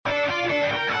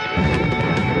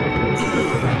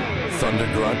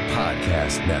Thundergrunt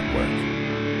Podcast Network.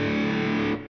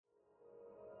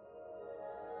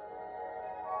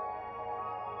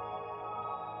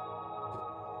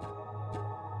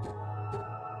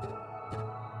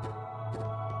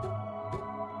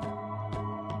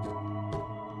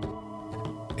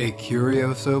 A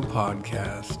Curioso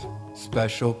Podcast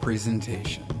special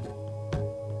presentation.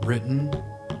 Written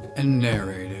and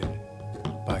narrated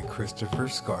by Christopher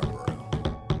Scarborough.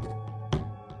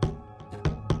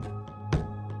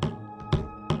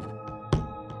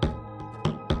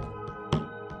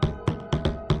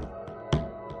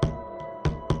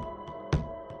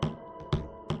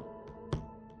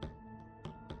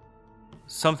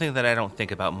 Something that I don't think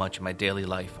about much in my daily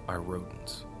life are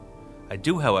rodents. I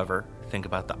do, however, think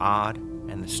about the odd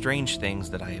and the strange things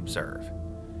that I observe.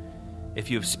 If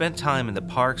you have spent time in the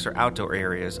parks or outdoor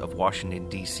areas of Washington,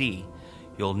 D.C.,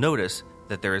 you'll notice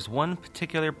that there is one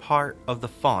particular part of the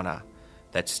fauna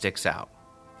that sticks out: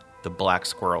 the Black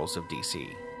Squirrels of DC.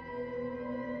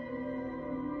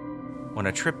 On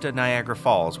a trip to Niagara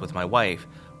Falls with my wife,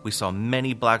 we saw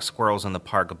many black squirrels in the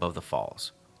park above the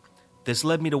falls. This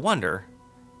led me to wonder,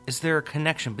 is there a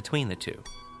connection between the two?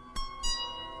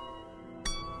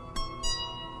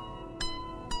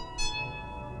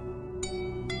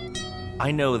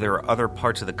 I know there are other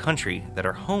parts of the country that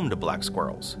are home to black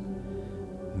squirrels.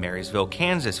 Marysville,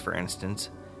 Kansas, for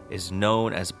instance, is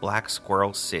known as Black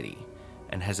Squirrel City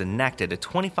and has enacted a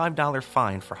 $25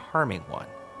 fine for harming one.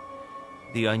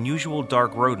 The unusual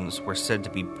dark rodents were said to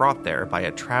be brought there by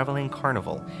a traveling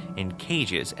carnival in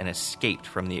cages and escaped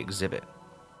from the exhibit.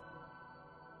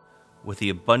 With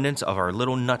the abundance of our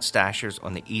little nut stashers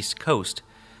on the East Coast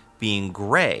being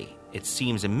gray, it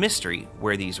seems a mystery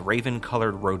where these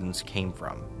raven-colored rodents came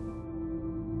from.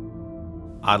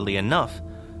 Oddly enough,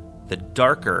 the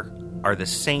darker are the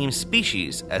same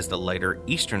species as the lighter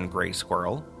eastern gray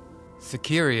squirrel,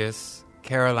 Sicarius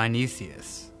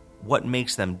carolinensis. What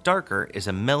makes them darker is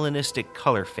a melanistic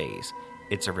color phase.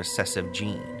 It's a recessive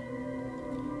gene.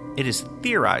 It is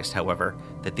theorized, however,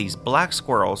 that these black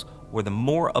squirrels were the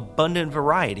more abundant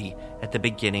variety at the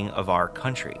beginning of our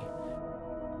country.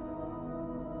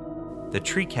 The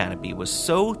tree canopy was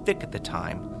so thick at the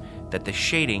time that the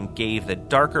shading gave the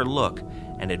darker look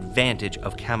an advantage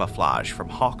of camouflage from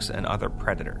hawks and other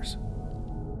predators.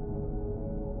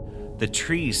 The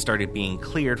trees started being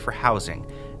cleared for housing,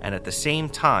 and at the same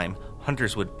time,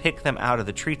 hunters would pick them out of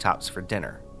the treetops for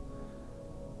dinner.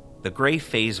 The gray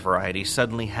phase variety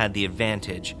suddenly had the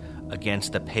advantage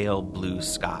against the pale blue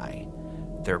sky.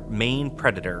 Their main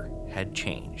predator had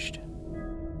changed.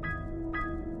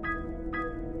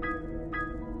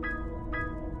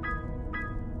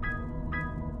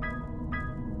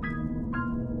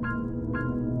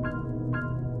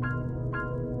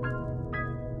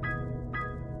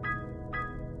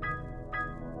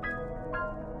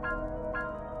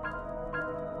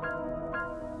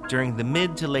 During the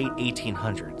mid to late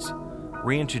 1800s,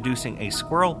 reintroducing a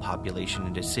squirrel population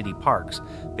into city parks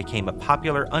became a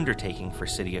popular undertaking for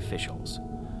city officials.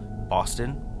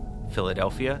 Boston,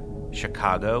 Philadelphia,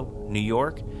 Chicago, New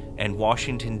York, and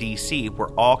Washington, D.C.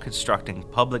 were all constructing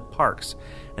public parks,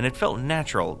 and it felt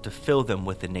natural to fill them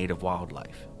with the native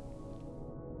wildlife.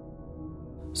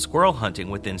 Squirrel hunting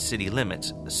within city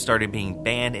limits started being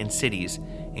banned in cities,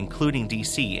 including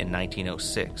D.C. in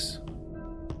 1906.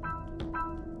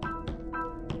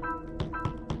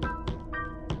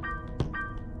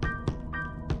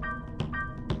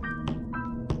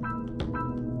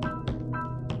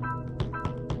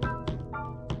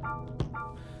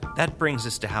 That brings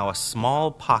us to how a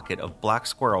small pocket of black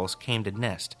squirrels came to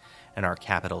nest in our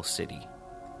capital city.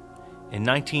 In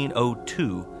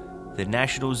 1902, the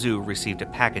National Zoo received a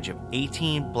package of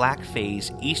 18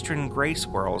 black-phase eastern gray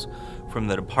squirrels from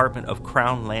the Department of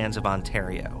Crown Lands of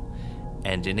Ontario,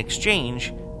 and in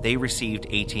exchange, they received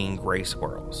 18 gray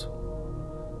squirrels.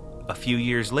 A few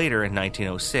years later, in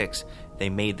 1906,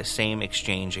 they made the same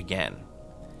exchange again.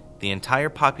 The entire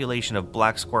population of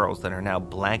black squirrels that are now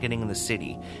blanketing the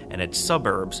city and its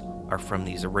suburbs are from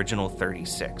these original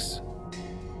 36.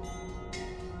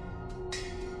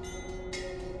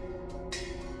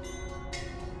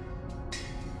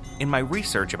 In my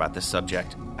research about this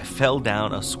subject, I fell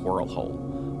down a squirrel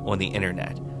hole on the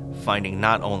internet, finding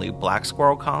not only black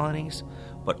squirrel colonies,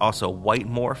 but also white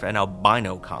morph and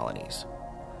albino colonies.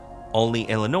 Only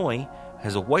Illinois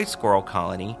has a white squirrel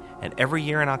colony, and every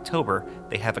year in October,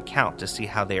 they have a count to see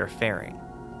how they are faring.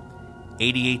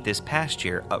 88 this past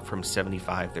year, up from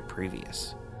 75 the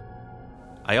previous.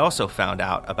 I also found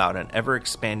out about an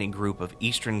ever-expanding group of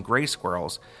eastern gray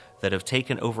squirrels that have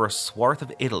taken over a swath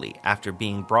of Italy after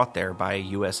being brought there by a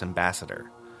U.S.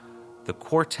 ambassador. The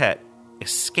quartet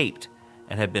escaped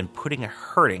and have been putting a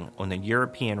hurting on the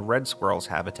European red squirrel's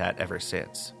habitat ever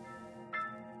since.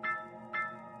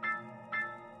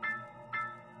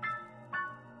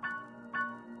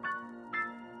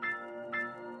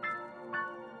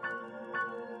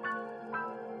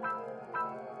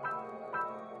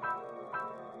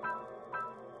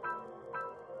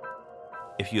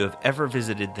 If you have ever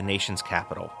visited the nation's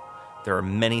capital, there are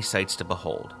many sights to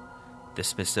behold. The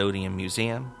Smithsonian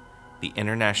Museum, the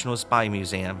International Spy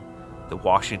Museum, the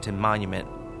Washington Monument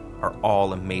are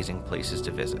all amazing places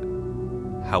to visit.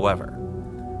 However,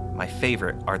 my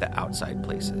favorite are the outside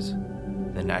places.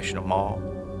 The National Mall,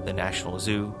 the National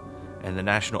Zoo, and the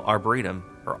National Arboretum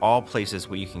are all places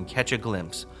where you can catch a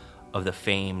glimpse of the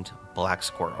famed Black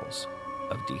Squirrels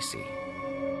of DC.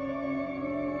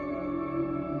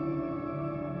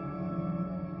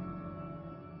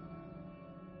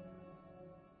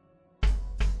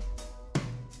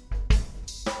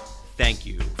 Thank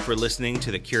you for listening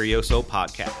to the Curioso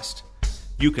Podcast.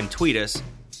 You can tweet us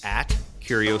at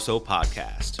Curioso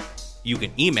Podcast. You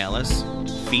can email us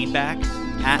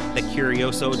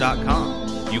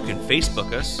feedback@thecurioso.com. You can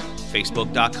Facebook us,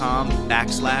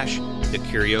 facebook.com/The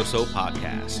Curioso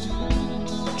Podcast.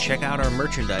 Check out our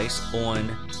merchandise on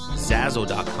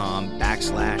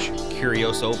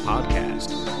Zazzle.com/Curioso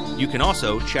Podcast. You can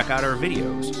also check out our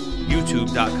videos,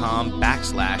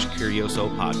 youtube.com/Curioso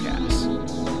Podcast.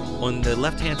 On the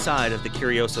left-hand side of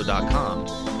thecurioso.com,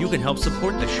 you can help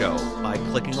support the show by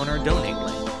clicking on our donate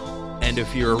link. And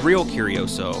if you're a real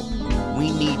Curioso, we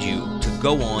need you to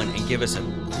go on and give us a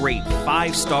great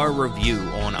 5-star review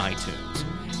on iTunes.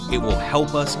 It will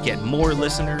help us get more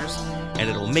listeners, and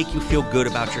it'll make you feel good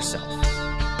about yourself.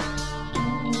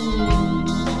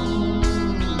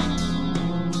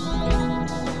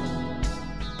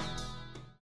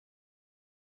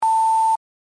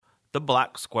 The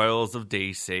Black Squirrels of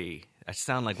DC. I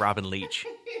sound like Robin Leach.